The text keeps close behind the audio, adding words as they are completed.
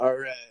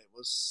right,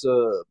 what's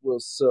up?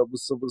 What's up?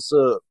 What's up? What's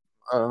up?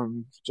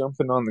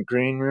 Jumping on the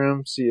green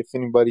room, see if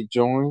anybody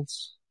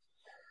joins.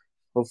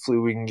 Hopefully,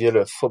 we can get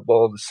a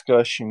football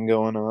discussion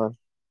going on.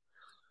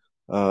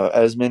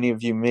 As many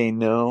of you may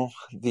know,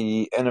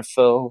 the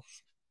NFL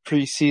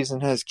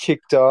preseason has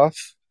kicked off.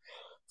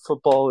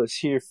 Football is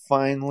here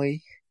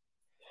finally.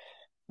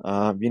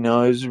 It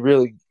was a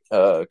really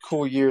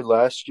cool year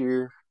last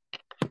year,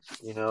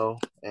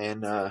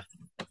 and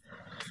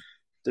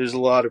there's a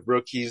lot of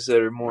rookies that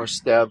are more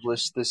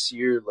established this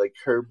year, like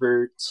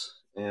Herbert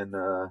and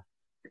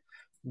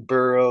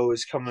Burrow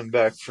is coming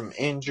back from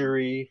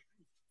injury.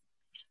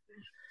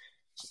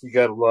 You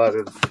got a lot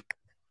of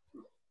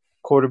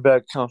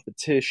quarterback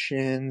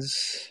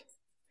competitions.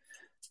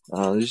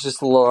 There's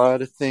just a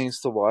lot of things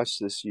to watch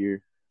this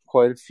year.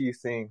 Quite a few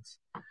things.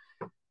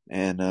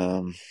 And,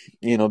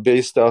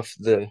 based off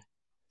the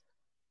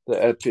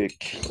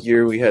epic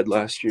year we had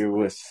last year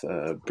with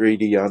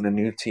Brady on a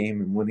new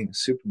team and winning the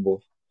Super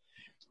Bowl,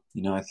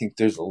 I think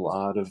there's a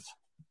lot of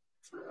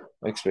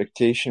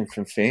expectation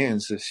from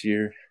fans this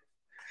year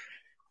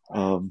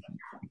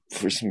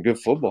for some good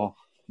football,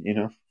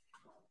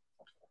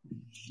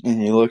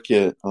 And you look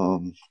at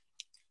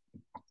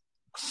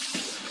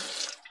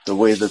the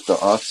way that the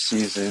off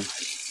season,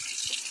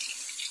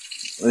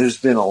 there's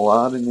been a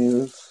lot of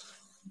news,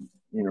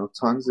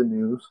 tons of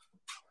news.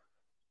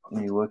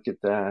 And you look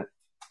at that,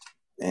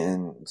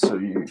 and so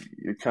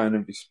you're kind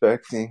of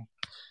expecting,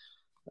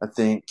 I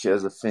think,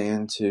 as a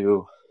fan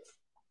to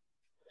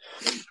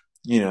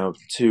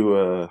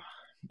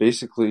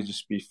basically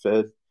just be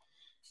fed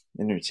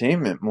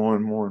entertainment more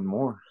and more and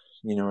more.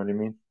 You know what I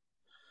mean?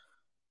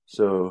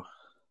 So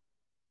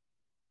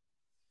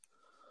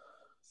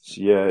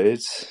yeah,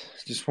 it's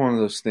just one of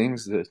those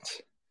things that,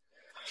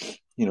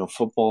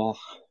 football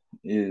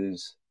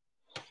is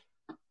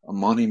a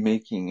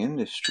money-making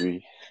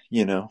industry,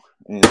 and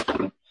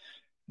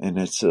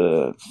it's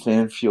a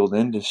fan-fueled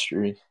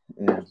industry,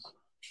 and,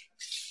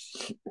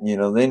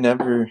 they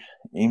never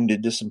aim to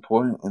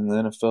disappoint in the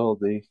NFL.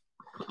 They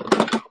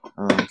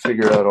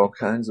figure out all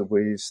kinds of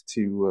ways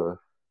to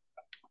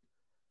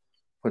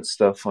put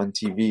stuff on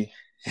TV,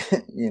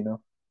 to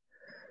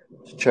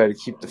try to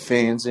keep the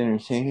fans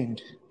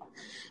entertained,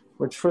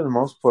 which for the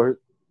most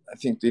part, I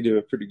think they do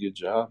a pretty good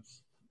job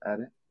at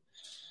it.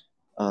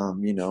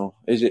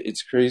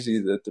 It's crazy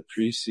that the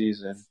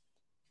preseason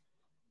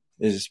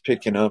is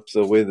picking up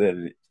the way that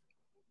it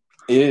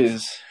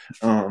is.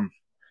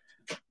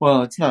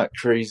 Well, it's not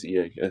crazy,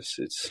 I guess.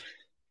 It's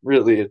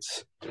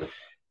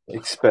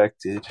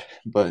expected,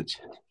 but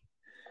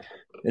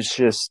it's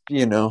just,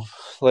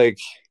 like,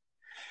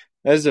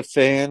 as a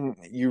fan,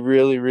 you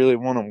really, really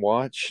want to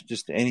watch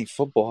just any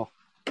football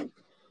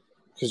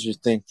because you're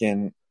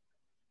thinking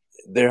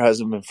there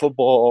hasn't been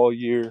football all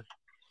year,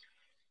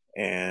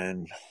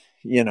 and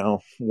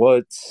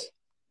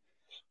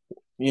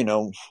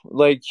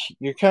like,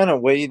 you're kind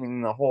of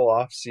waiting the whole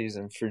off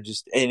season for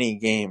just any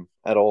game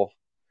at all.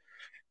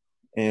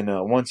 And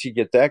once you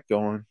get that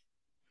going,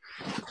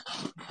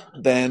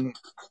 then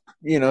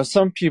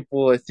some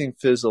people, I think,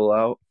 fizzle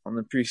out on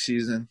the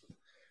preseason.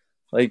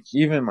 Like,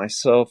 even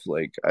myself,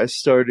 like, I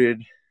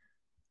started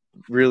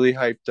really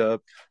hyped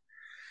up.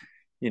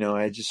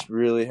 I just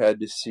really had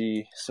to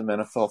see some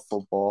NFL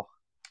football.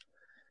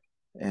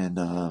 And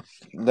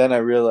then I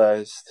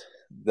realized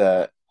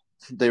that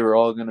they were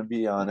all going to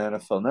be on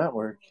NFL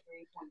Network.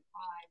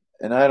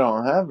 And I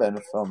don't have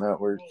NFL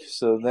Network.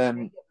 So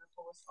then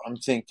I'm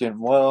thinking,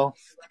 well,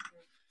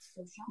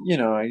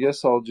 I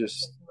guess I'll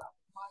just,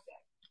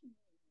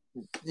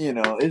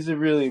 is it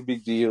really a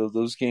big deal?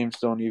 Those games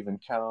don't even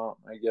count.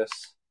 I guess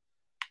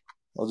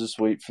I'll just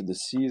wait for the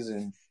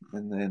season.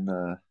 And then,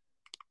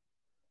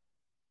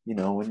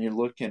 when you're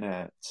looking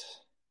at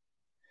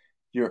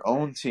your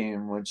own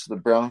team, which the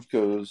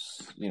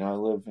Broncos, I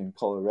live in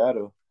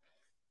Colorado,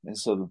 and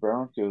so the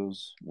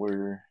Broncos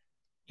were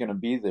going to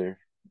be there.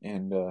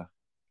 And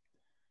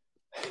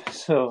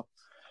so,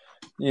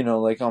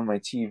 like on my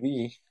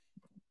TV.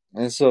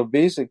 And so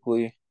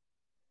basically,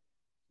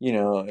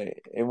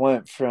 it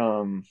went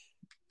from,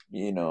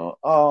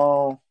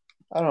 oh,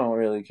 I don't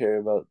really care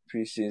about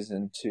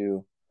preseason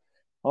to,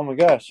 oh my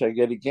gosh, I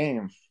get a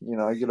game.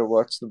 I get to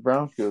watch the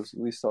Broncos. At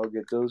least I'll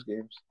get those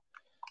games.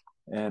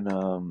 And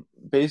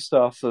based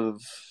off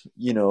of,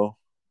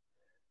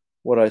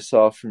 what I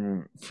saw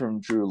from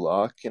Drew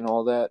Lock and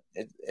all that,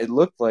 it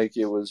looked like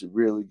it was a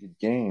really good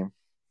game.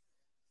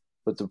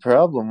 But the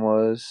problem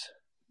was,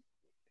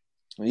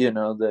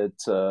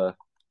 that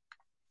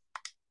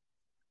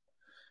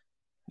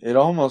it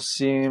almost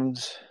seemed,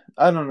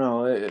 I don't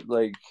know,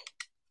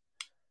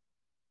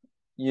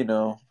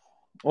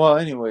 well,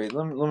 anyway,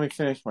 let me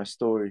finish my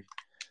story.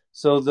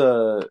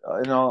 So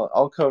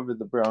I'll cover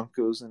the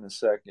Broncos in a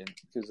second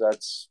because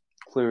that's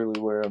clearly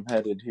where I'm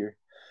headed here.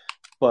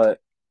 But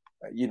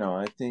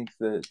I think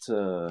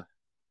that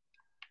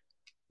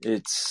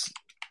it's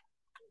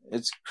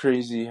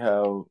crazy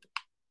how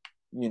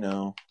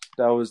that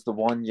was the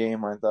one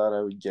game I thought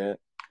I would get,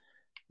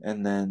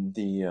 and then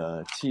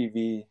the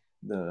TV,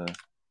 the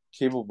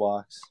cable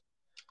box,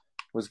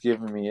 was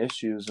giving me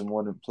issues and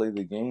wouldn't play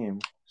the game.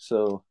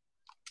 So,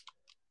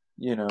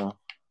 you know,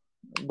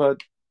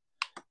 but,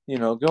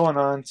 going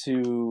on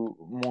to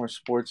more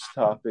sports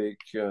topic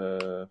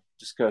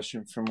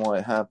discussion from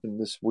what happened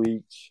this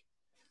week,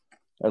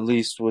 at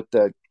least with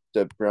that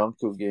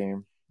Bronco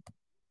game.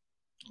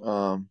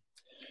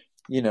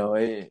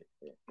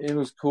 It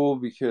was cool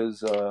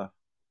because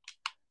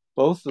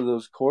both of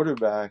those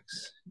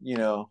quarterbacks,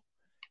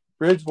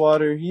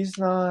 Bridgewater, he's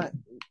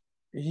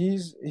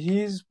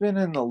been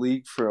in the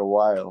league for a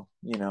while.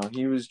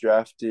 He was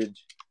drafted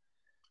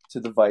to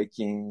the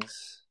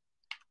Vikings.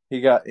 He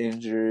got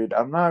injured.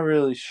 I'm not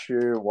really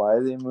sure why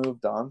they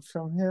moved on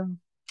from him,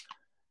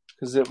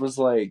 because it was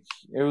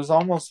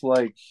almost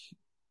like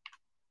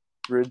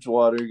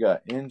Bridgewater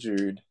got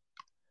injured,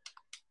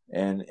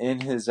 and in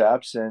his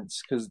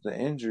absence, because of the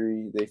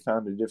injury, they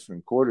found a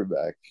different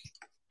quarterback.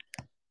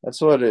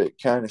 That's what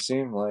it kind of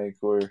seemed like,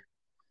 or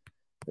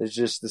they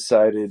just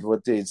decided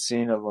what they'd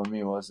seen of him,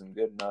 he wasn't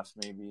good enough,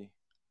 maybe,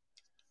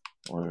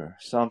 or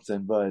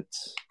something. But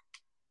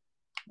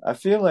I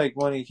feel like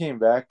when he came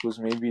back was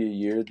maybe a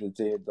year that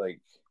they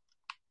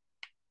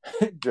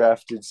had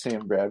drafted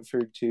Sam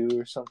Bradford too,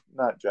 or something.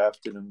 Not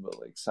drafted him, but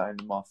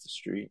signed him off the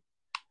street.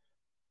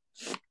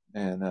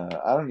 And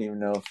I don't even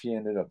know if he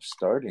ended up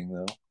starting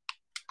though.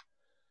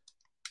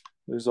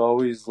 There's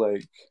always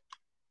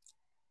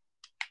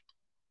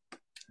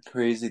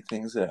crazy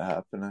things that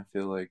happen. I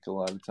feel like a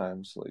lot of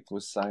times,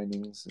 with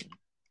signings and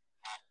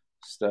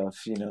stuff.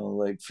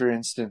 For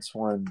instance,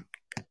 when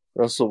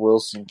Russell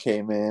Wilson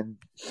came in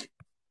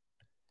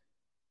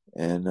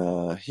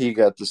and he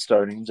got the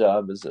starting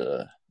job as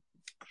a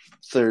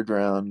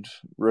third-round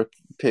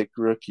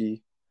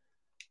rookie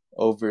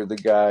over the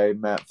guy,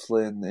 Matt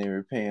Flynn, they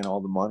were paying all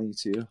the money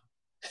to.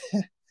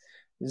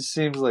 It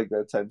seems like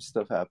that type of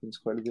stuff happens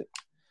quite a bit.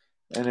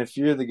 And if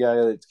you're the guy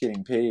that's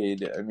getting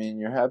paid, I mean,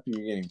 you're happy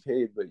you're getting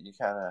paid, but you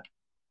I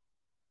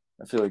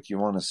feel like you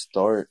want to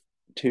start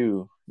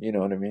too, you know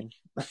what I mean?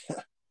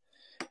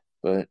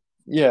 But,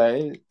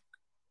 yeah,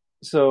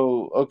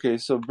 so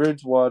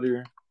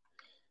Bridgewater,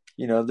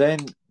 then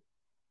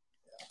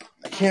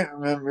I can't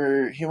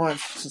remember. He went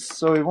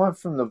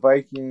from the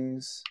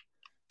Vikings,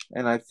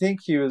 and I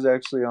think he was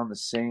actually on the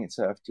Saints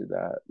after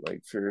that,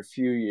 for a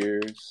few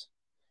years.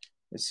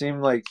 It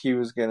seemed like he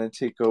was going to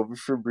take over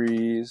for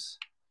Breeze.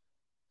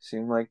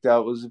 Seemed like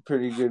that was a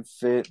pretty good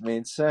fit,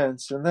 made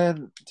sense. And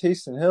then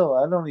Taysom Hill,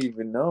 I don't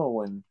even know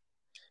when,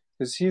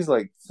 because he's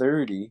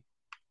 30.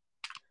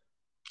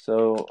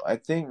 So I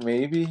think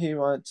maybe he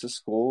went to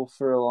school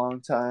for a long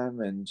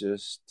time and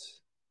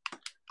just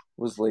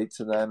was late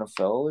to the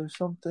NFL or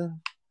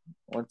something.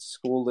 Went to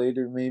school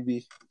later,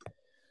 maybe.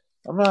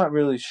 I'm not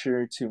really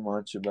sure too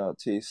much about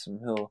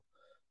Taysom Hill,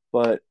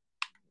 but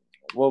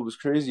what was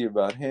crazy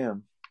about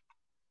him,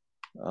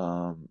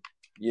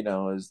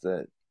 is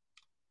that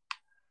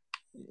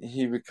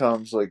he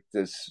becomes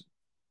this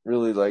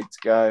really liked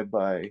guy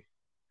by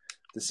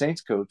the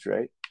Saints coach,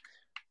 right?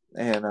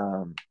 And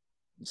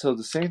so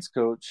the Saints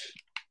coach,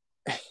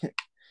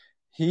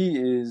 he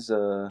is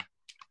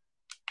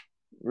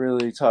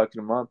really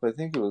talking him up. I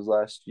think it was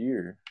last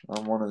year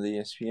on one of the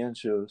ESPN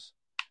shows.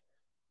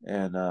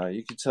 And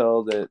you could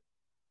tell that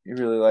he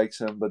really likes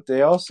him. But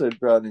they also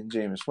brought in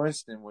Jameis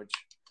Winston, which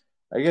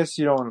I guess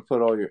you don't want to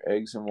put all your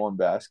eggs in one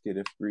basket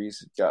if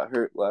Breeze got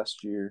hurt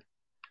last year.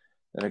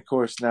 And, of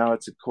course, now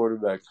it's a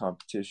quarterback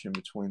competition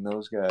between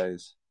those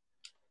guys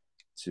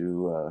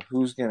to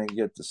who's going to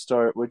get the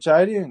start, which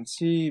I didn't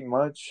see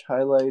much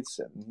highlights.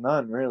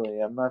 None,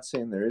 really. I'm not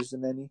saying there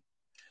isn't any.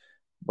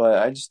 But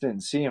I just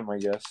didn't see him, I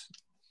guess.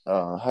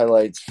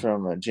 Highlights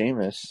from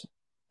Jameis.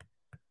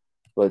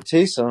 But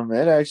Taysom,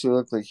 it actually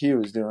looked like he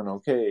was doing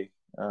okay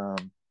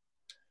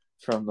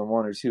from the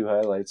one or two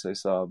highlights I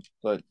saw.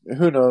 But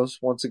who knows,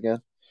 once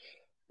again.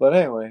 But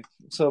anyway,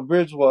 so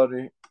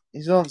Bridgewater,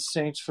 he's on the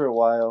Saints for a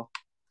while.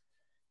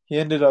 He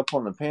ended up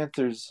on the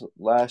Panthers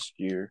last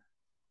year.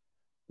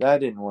 That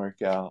didn't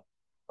work out.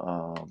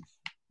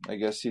 I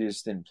guess he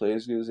just didn't play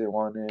as good as they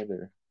wanted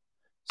or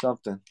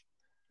something.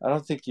 I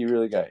don't think he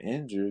really got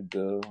injured,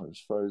 though, as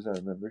far as I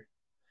remember.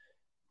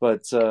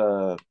 But,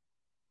 so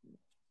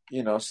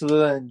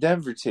then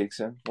Denver takes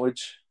him,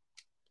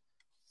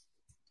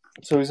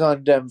 so he's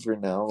on Denver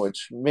now,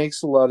 which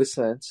makes a lot of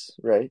sense,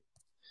 right?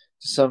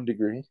 To some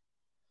degree.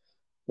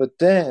 But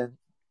then,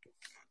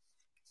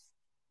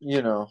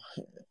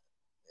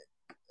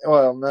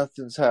 well,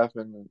 nothing's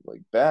happened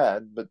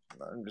bad, but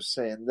I'm just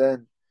saying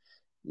then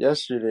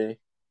yesterday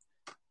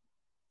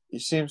he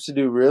seems to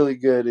do really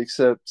good,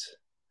 except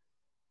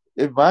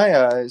in my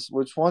eyes,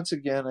 which once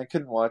again I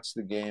couldn't watch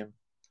the game.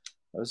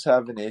 I was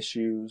having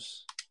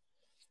issues,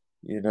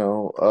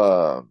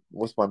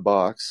 with my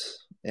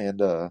box.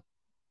 And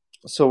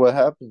so what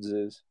happens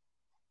is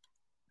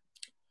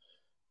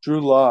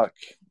Drew Lock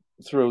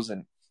throws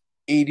an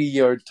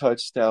 80-yard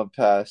touchdown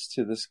pass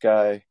to this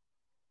guy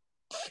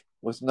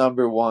with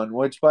number 1,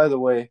 which, by the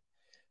way,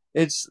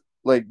 it's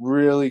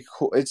really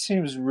cool. It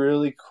seems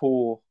really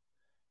cool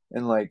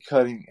and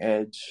cutting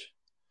edge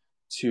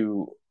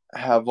to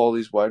have all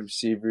these wide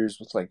receivers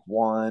with like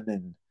one,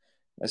 and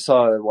I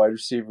saw a wide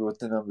receiver with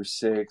the number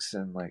 6,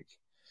 and like,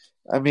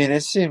 I mean,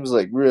 it seems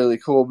like really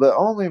cool, but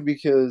only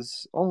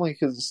because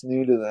it's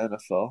new to the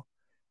NFL.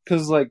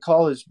 Because like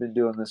college been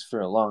doing this for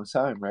a long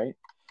time, right?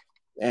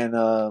 And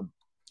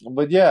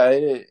but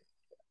yeah,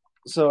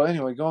 so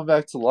anyway, going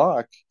back to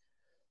Locke,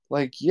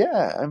 like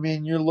yeah, I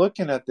mean, you're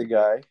looking at the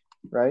guy,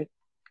 right?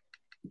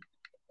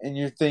 And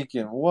you're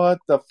thinking, what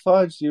the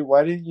fudge, dude?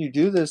 Why didn't you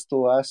do this the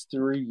last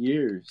 3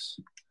 years?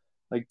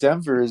 Like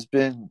Denver has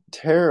been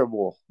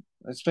terrible.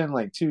 It's been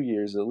like 2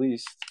 years at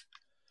least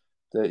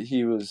that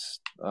he was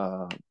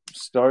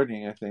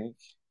starting, I think,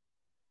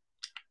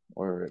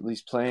 or at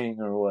least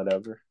playing or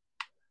whatever.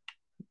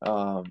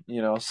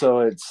 So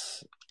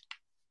it's,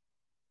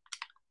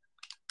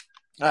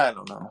 I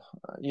don't know.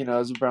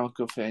 As a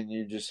Bronco fan,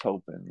 you're just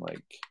hoping.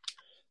 Like,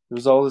 there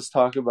was all this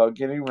talk about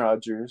getting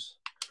Rodgers,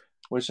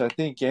 which I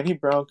think any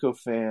Bronco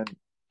fan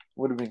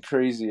would have been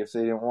crazy if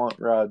they didn't want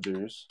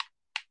Rodgers,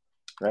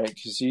 right?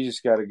 Because you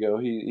just got to go.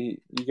 You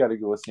got to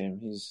go with him.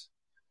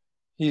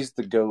 He's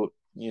the GOAT.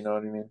 You know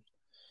what I mean?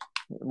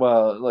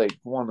 Well, like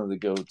one of the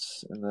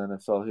GOATs in the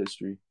NFL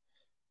history,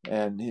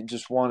 and he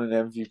just won an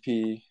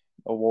MVP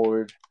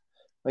award.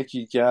 Like,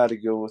 you got to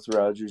go with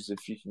Rodgers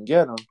if you can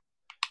get him.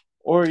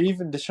 Or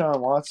even Deshaun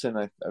Watson,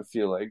 I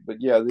feel like. But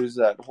yeah, there's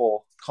that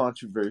whole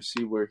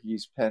controversy where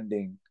he's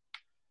pending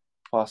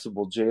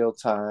possible jail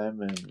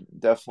time and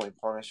definitely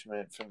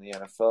punishment from the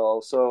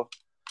NFL. So,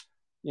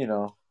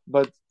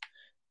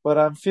 but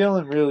I'm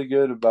feeling really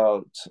good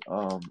about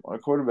our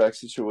quarterback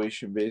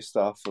situation based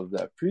off of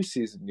that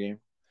preseason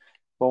game.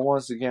 But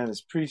once again,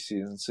 it's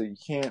preseason, so you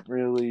can't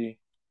really,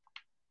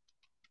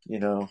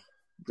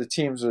 the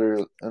teams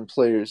and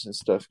players and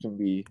stuff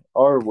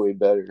are way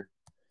better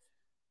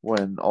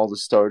when all the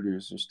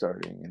starters are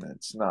starting and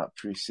it's not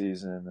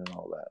preseason and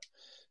all that.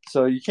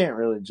 So you can't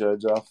really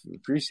judge off of the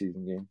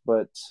preseason game,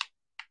 but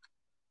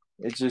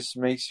it just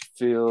makes you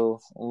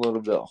feel a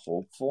little bit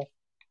hopeful,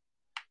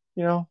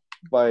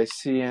 by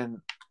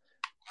seeing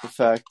the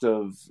fact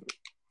of,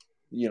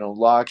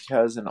 Locke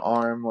has an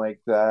arm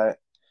like that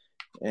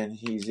and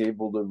he's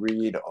able to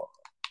read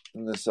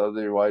this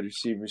other wide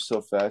receiver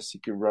so fast he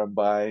can run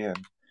by,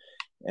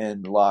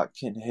 and Locke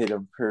can hit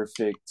him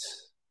perfect,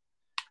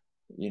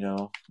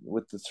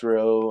 with the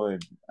throw.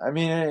 And I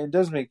mean, it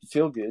does make you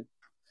feel good.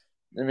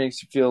 It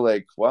makes you feel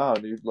like, wow,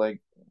 dude,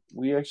 like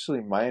we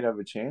actually might have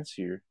a chance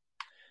here.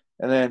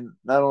 And then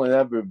not only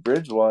that, but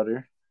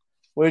Bridgewater,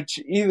 which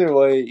either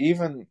way,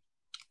 even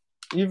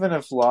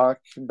if Locke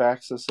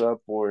backs us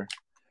up or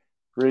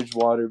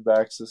Bridgewater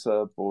backs us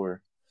up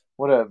or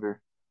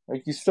whatever,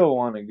 like you still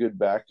want a good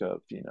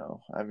backup,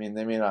 I mean,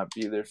 they may not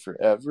be there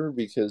forever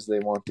because they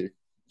want their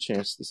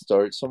chance to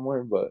start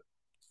somewhere, but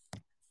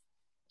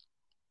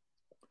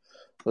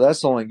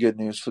that's only good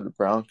news for the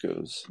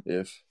Broncos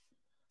if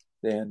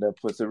they end up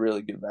with a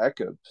really good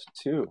backup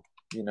too,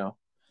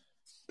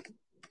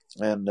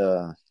 And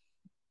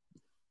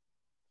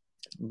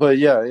but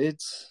yeah,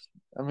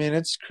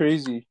 it's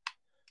crazy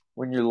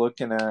when you're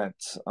looking at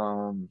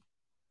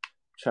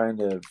trying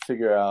to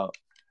figure out,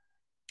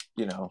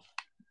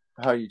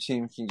 how your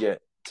team can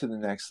get to the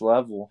next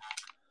level.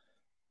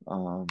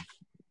 And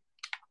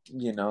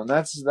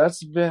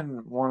that's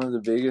been one of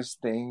the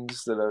biggest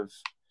things that I've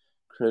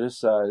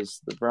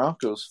criticized the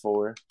Broncos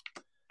for,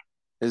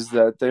 is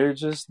that they're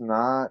just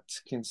not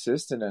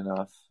consistent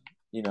enough,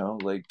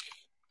 like,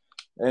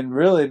 and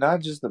really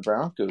not just the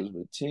Broncos,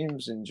 but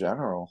teams in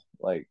general.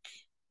 Like,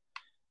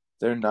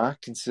 they're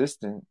not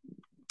consistent.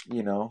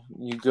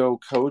 You go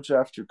coach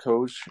after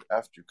coach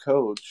after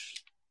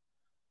coach,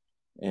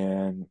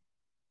 and,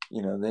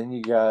 then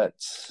you got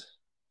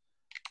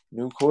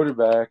new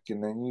quarterback,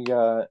 and then you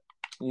got,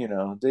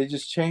 they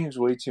just changed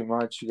way too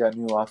much. You got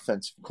new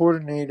offensive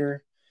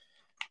coordinator.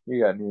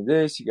 You got new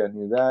this, you got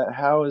new that.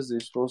 How is there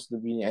supposed to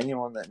be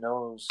anyone that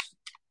knows,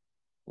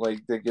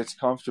 like, that gets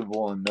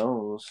comfortable and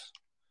knows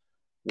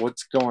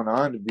what's going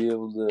on to be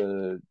able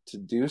to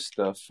do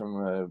stuff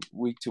from a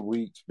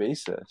week-to-week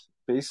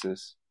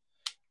basis?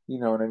 You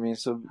know what I mean?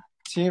 So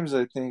teams,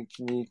 I think,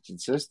 need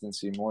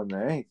consistency more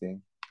than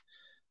anything.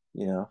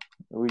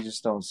 We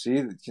just don't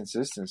see the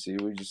consistency.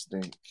 We just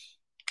think,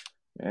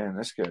 man,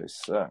 this guy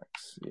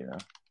sucks,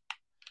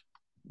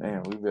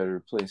 Man, we better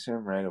replace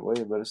him right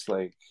away. But it's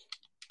like,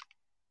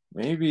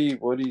 maybe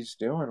what he's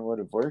doing would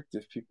have worked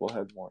if people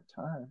had more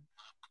time.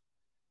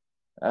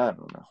 I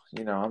don't know.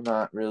 I'm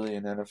not really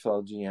an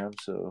NFL GM,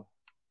 so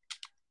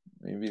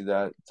maybe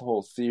that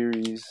whole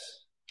theory's,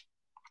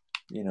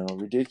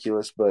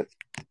 ridiculous. But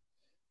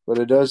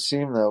it does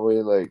seem that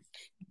way. Like,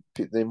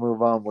 they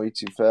move on way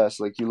too fast.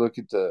 Like, you look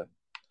at the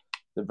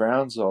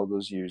Browns all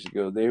those years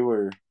ago. They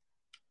were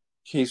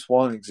case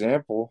one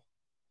example.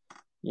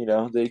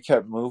 They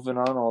kept moving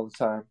on all the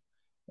time.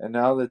 And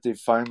now that they've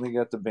finally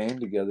got the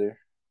band together,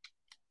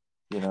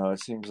 it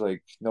seems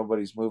like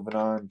nobody's moving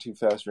on too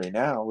fast right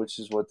now, which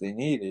is what they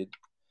needed.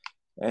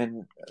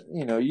 And,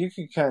 you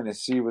can kind of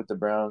see with the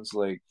Browns,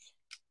 like,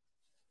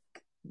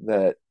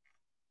 that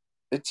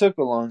it took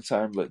a long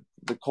time, but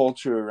the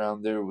culture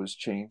around there was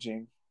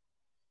changing.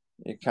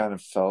 It kind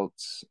of felt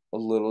a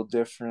little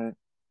different.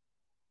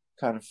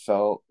 Kind of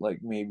felt like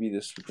maybe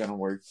this was gonna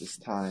work this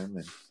time,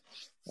 and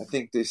I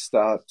think they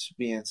stopped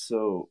being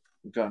so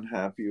gun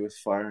happy with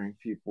firing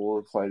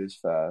people quite as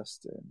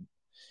fast, and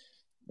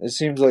it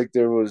seems like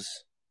there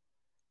was,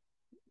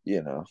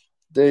 you know,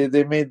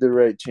 they made the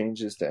right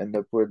changes to end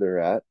up where they're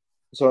at.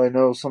 So I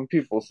know some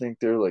people think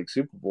they're like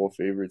Super Bowl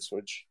favorites,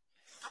 which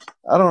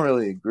I don't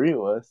really agree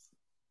with.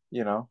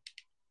 You know,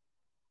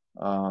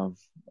 I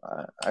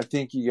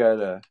think you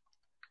gotta,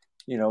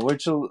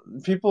 which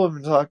people have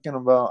been talking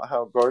about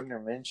how Gardner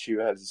Minshew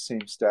has the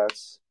same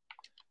stats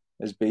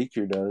as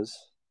Baker does,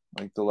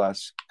 like the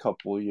last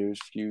couple of years,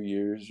 few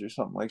years, or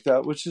something like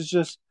that, which is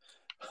just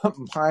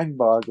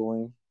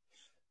mind-boggling.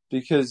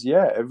 Because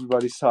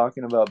everybody's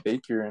talking about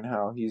Baker and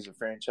how he's a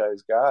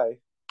franchise guy,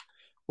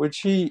 which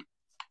he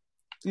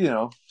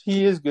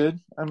is good.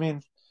 I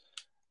mean,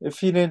 if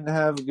he didn't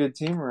have a good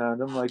team around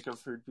him, like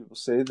I've heard people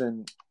say,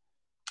 then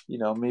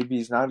maybe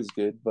he's not as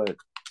good. But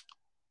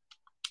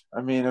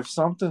I mean, if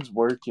something's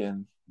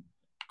working,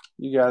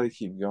 you got to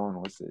keep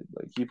going with it.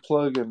 Like you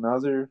plug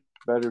another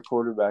better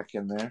quarterback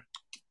in there,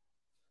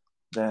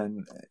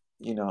 then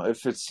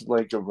if it's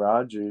like a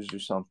Rodgers or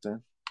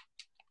something,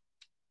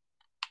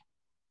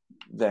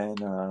 then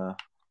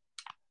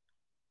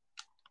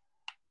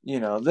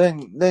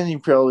then he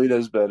probably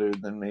does better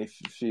than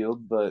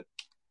Mayfield, but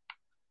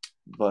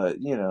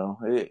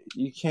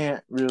you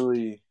can't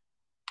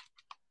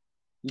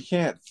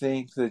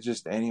think that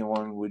just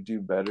anyone would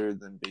do better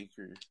than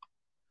Baker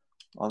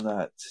on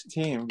that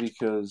team,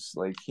 because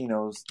like he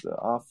knows the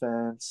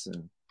offense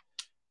and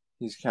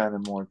he's kind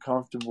of more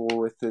comfortable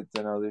with it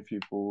than other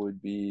people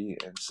would be.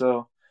 And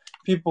so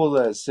people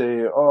that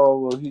say, oh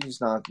well,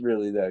 he's not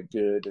really that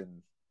good,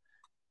 and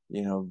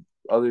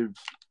other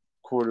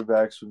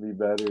quarterbacks would be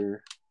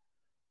better,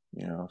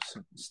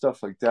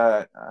 stuff like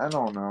that, I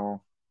don't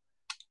know.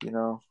 I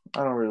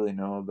don't really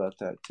know about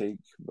that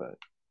take, but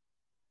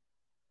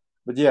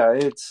yeah,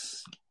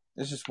 it's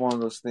just one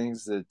of those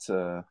things that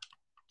the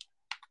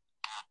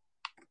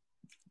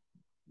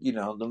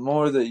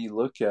more that you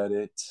look at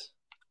it,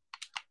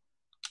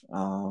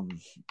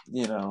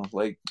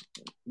 like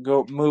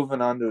go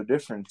moving on to a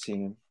different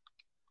team.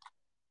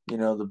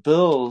 The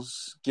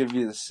Bills give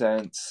you the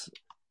sense,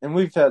 and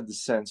we've had the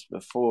sense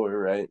before,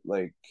 right?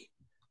 Like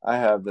I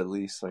have, at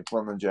least, like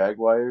when the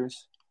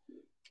Jaguars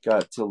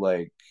got to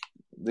like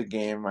the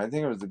game, I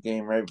think it was the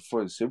game right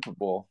before the Super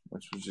Bowl,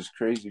 which was just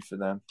crazy for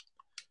them.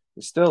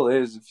 It still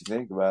is if you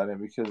think about it,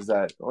 because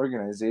that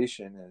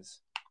organization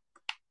is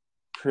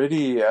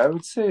pretty, I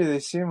would say they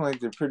seem like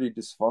they're pretty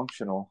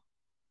dysfunctional.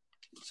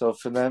 So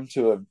for them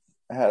to have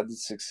had the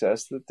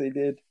success that they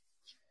did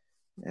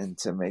and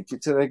to make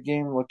it to that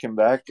game, looking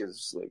back,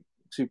 is like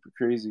super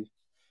crazy.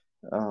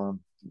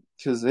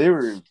 Because they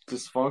were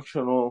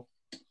dysfunctional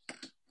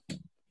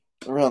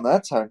around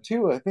that time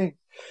too, I think.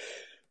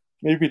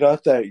 Maybe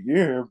not that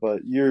year,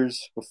 but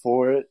years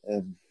before it,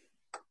 and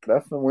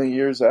definitely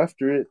years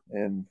after it.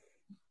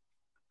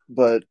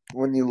 But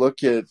when you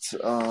look at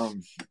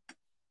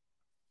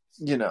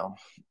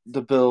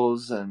the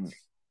Bills, and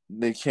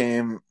they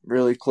came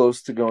really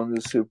close to going to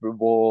the Super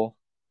Bowl,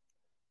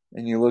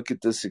 and you look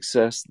at the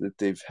success that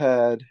they've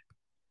had,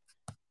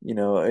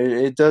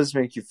 it does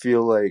make you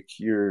feel like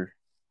you're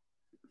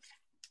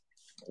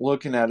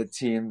looking at a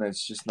team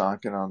that's just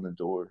knocking on the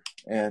door.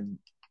 And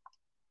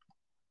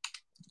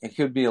it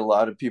could be a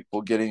lot of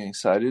people getting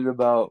excited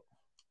about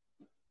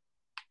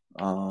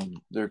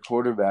their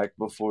quarterback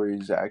before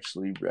he's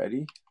actually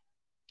ready,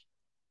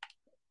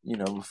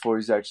 before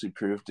he's actually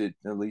proved it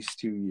in at least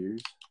 2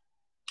 years.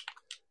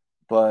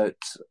 But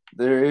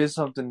there is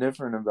something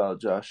different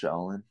about Josh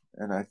Allen,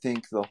 and I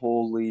think the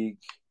whole league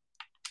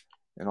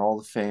and all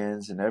the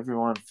fans and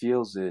everyone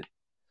feels it.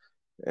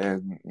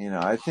 And,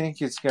 I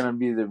think it's going to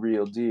be the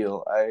real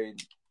deal. I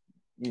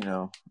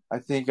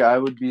think I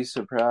would be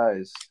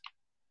surprised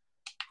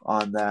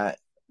on that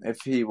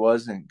if he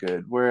wasn't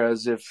good.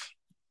 Whereas if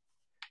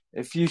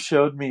you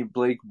showed me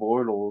Blake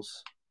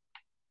Bortles,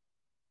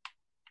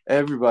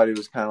 everybody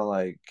was kind of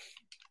like,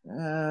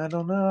 I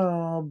don't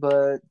know,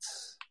 but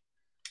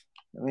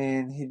I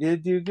mean, he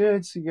did do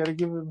good, so you got to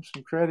give him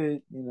some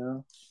credit,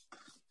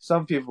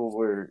 Some people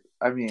were,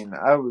 I mean,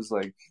 I was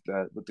like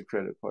that with the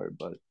credit part,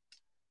 but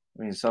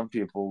I mean, some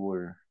people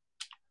were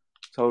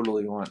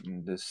totally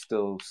wanting to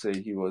still say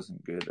he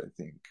wasn't good, I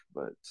think.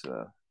 But,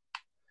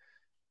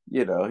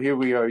 here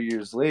we are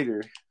years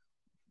later,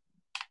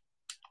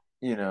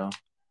 and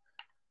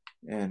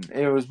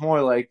it was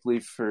more likely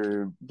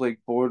for Blake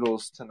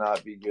Bortles to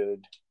not be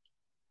good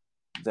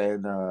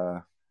than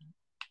that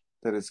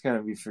it's going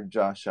to be for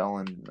Josh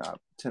Allen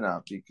to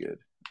not be good.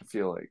 I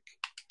feel like,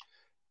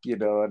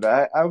 and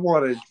I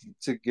wanted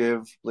to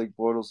give Blake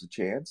Bortles a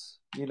chance,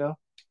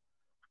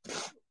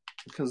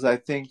 because I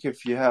think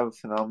if you have a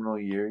phenomenal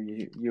year,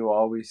 you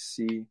always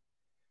see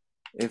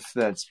if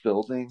that's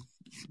building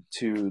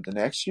to the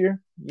next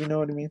year. You know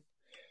what I mean?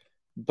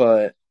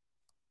 But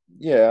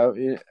yeah,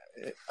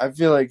 I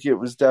feel like it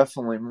was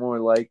definitely more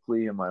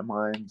likely in my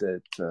mind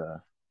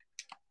that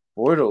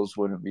Bortles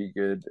wouldn't be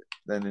good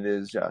than it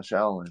is Josh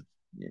Allen.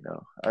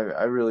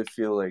 I really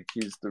feel like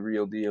he's the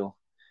real deal.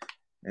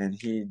 And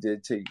he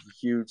did take a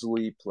huge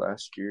leap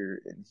last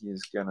year, and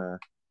he's gonna,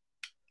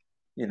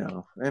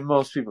 and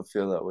most people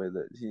feel that way,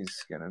 that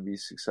he's gonna be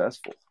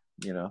successful.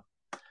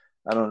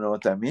 I don't know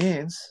what that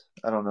means.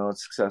 I don't know what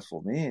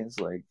successful means.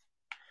 Like,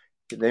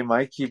 they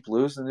might keep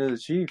losing to the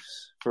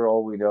Chiefs for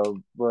all we know,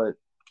 but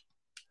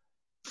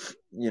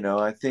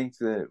I think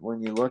that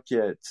when you look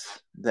at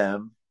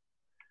them,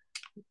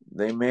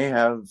 they may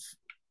have,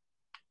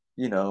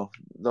 they'll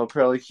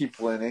probably keep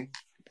winning.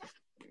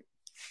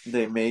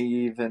 They may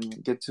even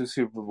get to a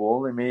Super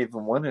Bowl. They may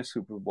even win a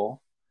Super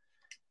Bowl.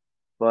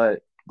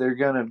 But they're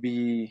going to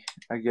be,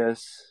 I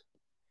guess,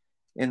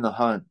 in the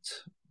hunt,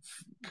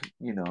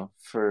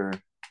 for,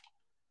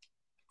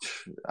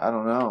 I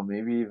don't know,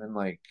 maybe even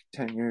like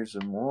 10 years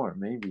or more,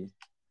 maybe.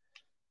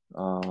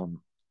 And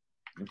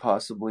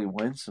possibly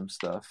win some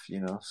stuff,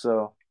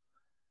 So,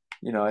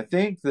 I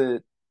think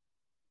that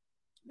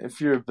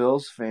if you're a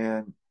Bills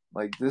fan,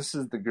 like, this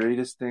is the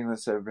greatest thing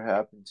that's ever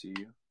happened to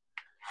you.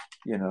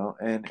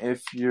 And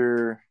if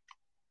you're,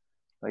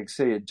 like,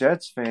 say, a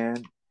Jets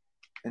fan,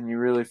 and you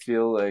really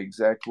feel like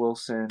Zach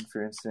Wilson,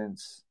 for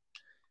instance,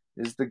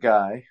 is the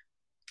guy,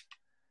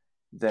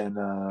 then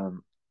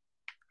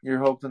you're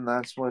hoping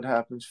that's what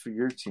happens for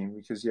your team,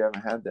 because you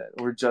haven't had that.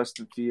 Or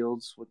Justin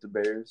Fields with the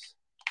Bears.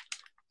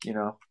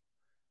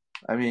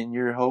 I mean,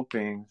 you're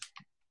hoping,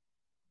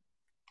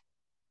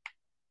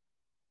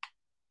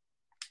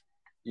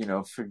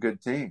 for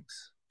good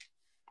things,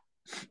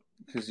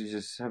 because you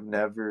just have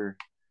never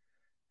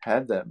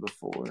had that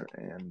before.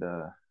 And,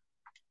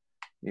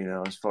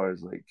 as far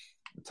as like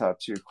the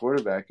top tier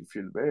quarterback, if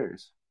you're the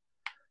Bears.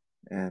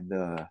 And,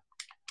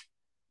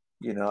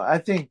 I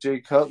think Jay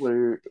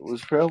Cutler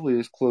was probably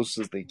as close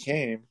as they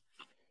came.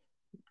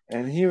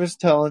 And he was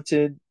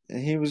talented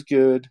and he was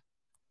good.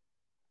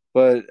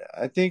 But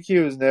I think he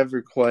was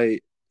never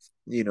quite,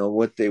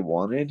 what they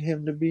wanted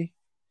him to be.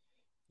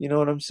 You know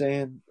what I'm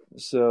saying?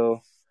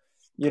 So,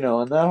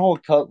 and that whole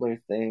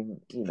Cutler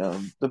thing,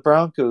 the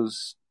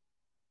Broncos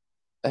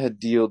had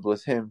dealed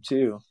with him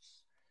too.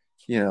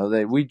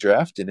 We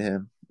drafted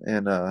him,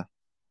 and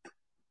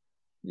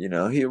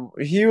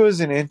he was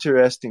an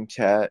interesting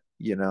cat.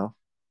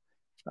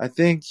 I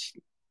think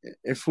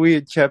if we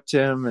had kept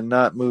him and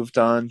not moved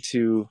on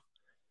to,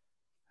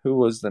 who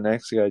was the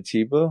next guy,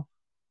 Tebow?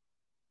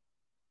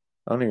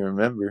 I don't even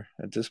remember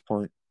at this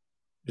point.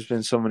 There's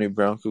been so many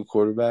Bronco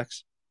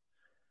quarterbacks.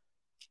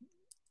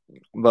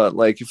 But,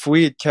 like, if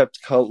we had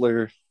kept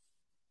Cutler,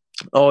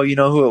 oh, you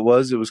know who it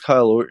was? It was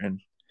Kyle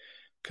Orton.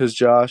 Because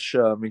Josh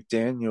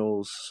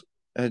McDaniels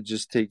had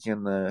just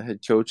taken the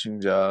head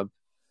coaching job.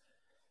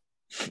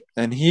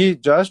 And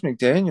Josh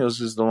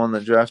McDaniels is the one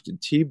that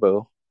drafted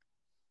Tebow.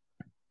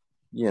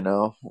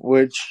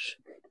 Which,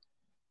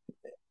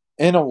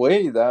 in a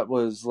way, that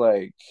was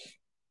like,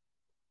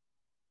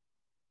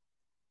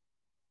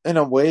 in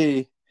a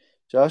way,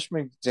 Josh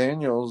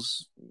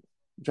McDaniels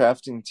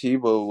drafting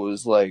Tebow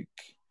was like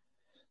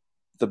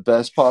the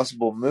best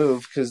possible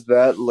move, because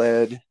that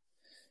led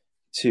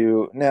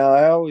to, now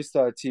I always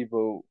thought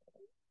Tebow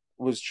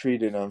was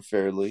treated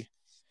unfairly.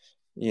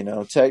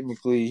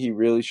 Technically he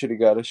really should have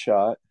got a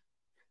shot.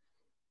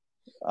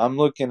 I'm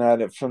looking at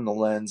it from the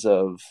lens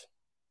of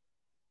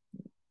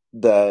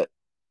that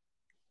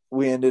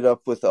we ended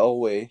up with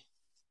Elway,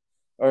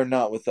 or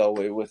not with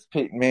Elway, with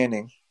Peyton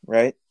Manning,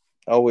 right?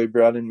 Elway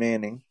brought in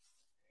Manning.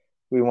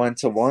 We went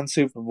to one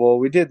Super Bowl.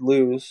 We did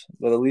lose,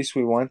 but at least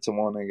we went to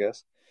one, I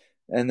guess.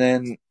 And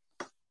then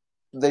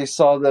they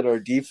saw that our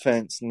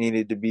defense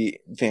needed to be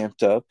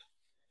vamped up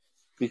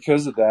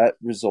because of that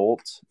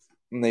result.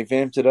 And they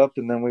vamped it up,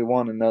 and then we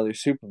won another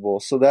Super Bowl.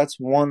 So that's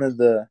one of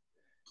the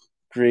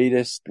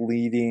greatest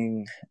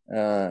leading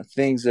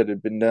things that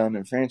have been done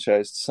in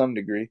franchise to some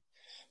degree.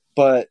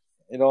 But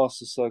it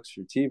also sucks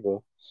for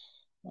Tebow.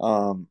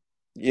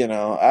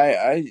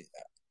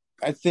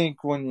 I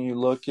think when you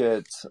look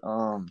at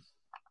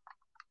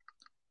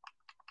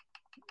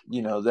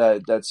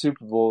that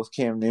Super Bowl with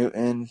Cam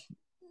Newton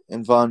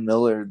and Von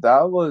Miller,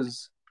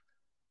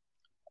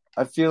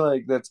 I feel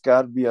like that's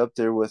got to be up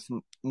there with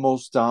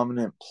most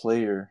dominant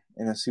player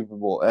in a Super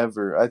Bowl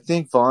ever. I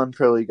think Von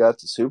probably got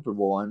the Super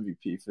Bowl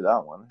MVP for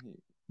that one.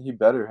 He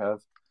better have.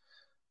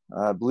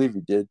 I believe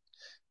he did.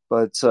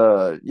 But,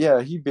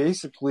 he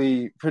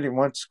basically pretty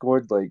much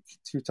scored like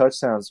 2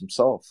 touchdowns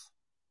himself.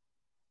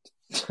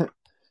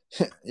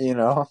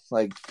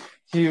 Like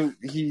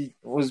he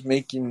was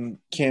making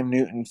Cam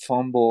Newton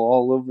fumble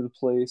all over the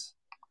place.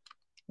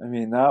 I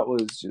mean, that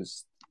was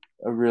just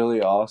a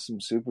really awesome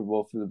Super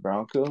Bowl for the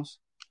Broncos.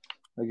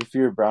 Like, if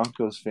you're a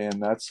Broncos fan,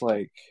 that's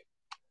like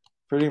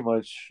pretty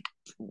much,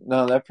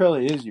 no, that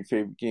probably is your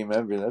favorite game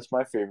ever. That's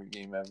my favorite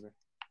game ever.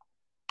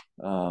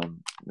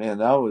 Man,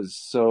 that was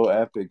so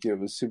epic. It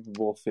was Super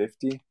Bowl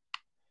 50.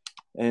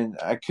 And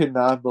I could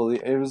not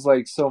believe it. Was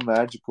like so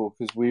magical,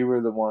 because we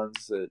were the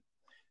ones that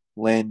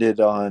landed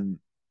on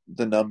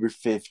the number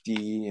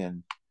 50,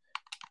 and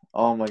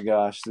Oh my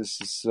gosh,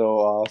 this is so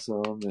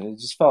awesome. It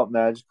just felt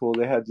magical.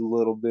 They had a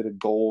little bit of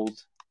gold.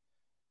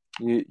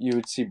 You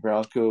would see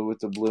Bronco with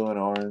the blue and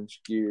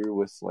orange gear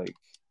with like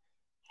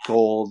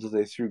gold.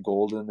 They threw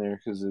gold in there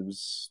because it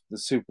was the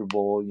Super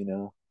Bowl,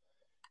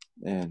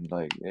 and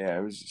like yeah,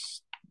 it was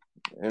just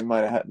it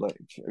might have had like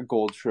a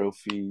gold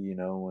trophy,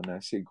 when I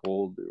say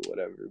gold or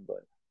whatever,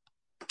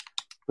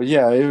 but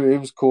yeah, it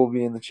was cool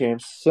being the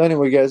champs. So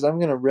anyway, guys, I'm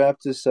gonna wrap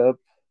this up.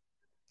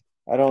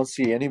 I don't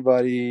see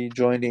anybody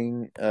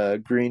joining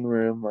Green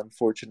Room,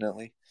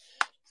 unfortunately.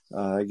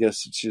 I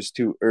guess it's just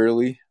too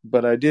early,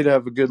 but I did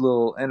have a good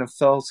little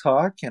NFL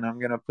talk, and I'm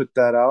gonna put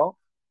that out.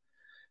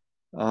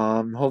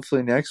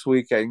 Hopefully next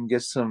week I can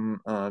get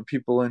some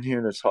people in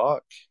here to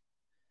talk.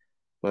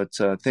 But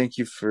thank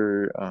you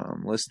for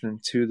listening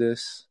to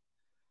this,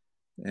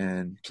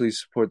 and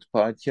please support the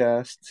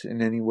podcast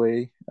in any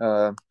way.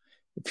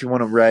 If you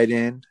want to write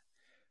in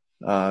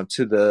to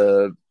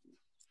the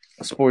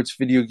sports,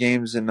 video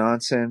games, and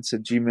nonsense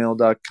at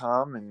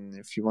gmail.com, and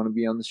if you want to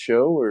be on the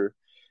show or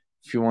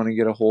if you want to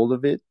get a hold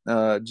of it,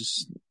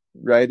 just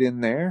write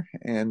in there.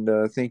 And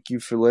thank you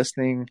for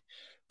listening.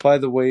 By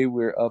the way,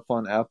 we're up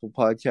on Apple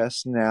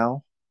Podcasts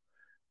now.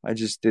 I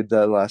just did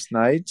that last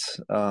night.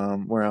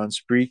 We're on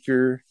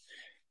Spreaker.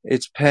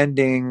 It's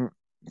pending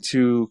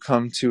to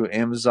come to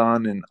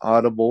Amazon and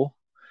Audible,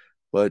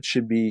 but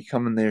should be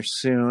coming there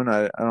soon.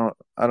 I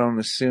don't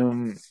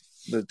assume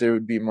that there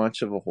would be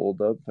much of a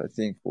holdup. I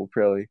think we'll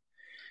probably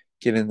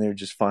get in there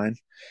just fine.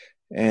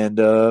 And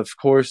of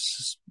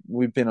course,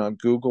 we've been on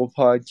Google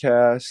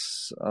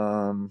Podcasts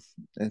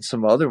and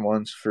some other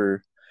ones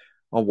for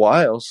a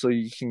while, so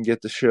you can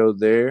get the show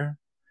there.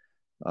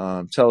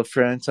 Tell a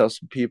friend, tell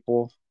some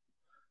people.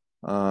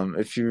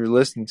 If you're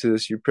listening to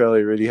this, you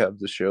probably already have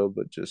the show,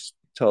 but just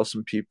tell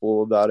some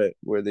people about it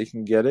where they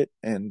can get it.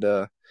 And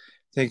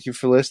thank you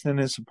for listening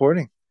and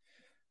supporting.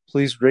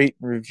 Please rate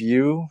and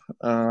review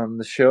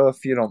the show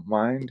if you don't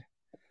mind.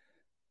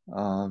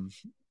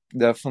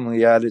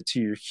 Definitely add it to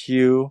your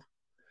queue.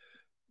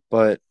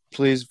 But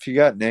please, if you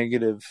got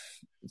negative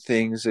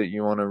things that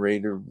you want to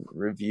rate or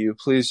review,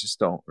 please just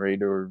don't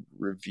rate or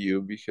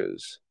review,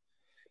 because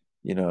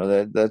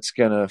that's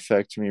gonna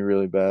affect me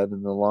really bad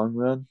in the long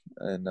run.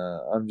 And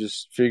I'm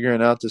just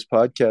figuring out this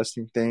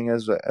podcasting thing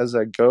as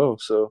I go.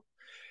 So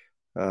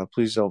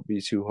please don't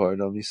be too hard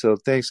on me. So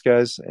thanks,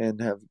 guys,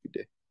 and have a good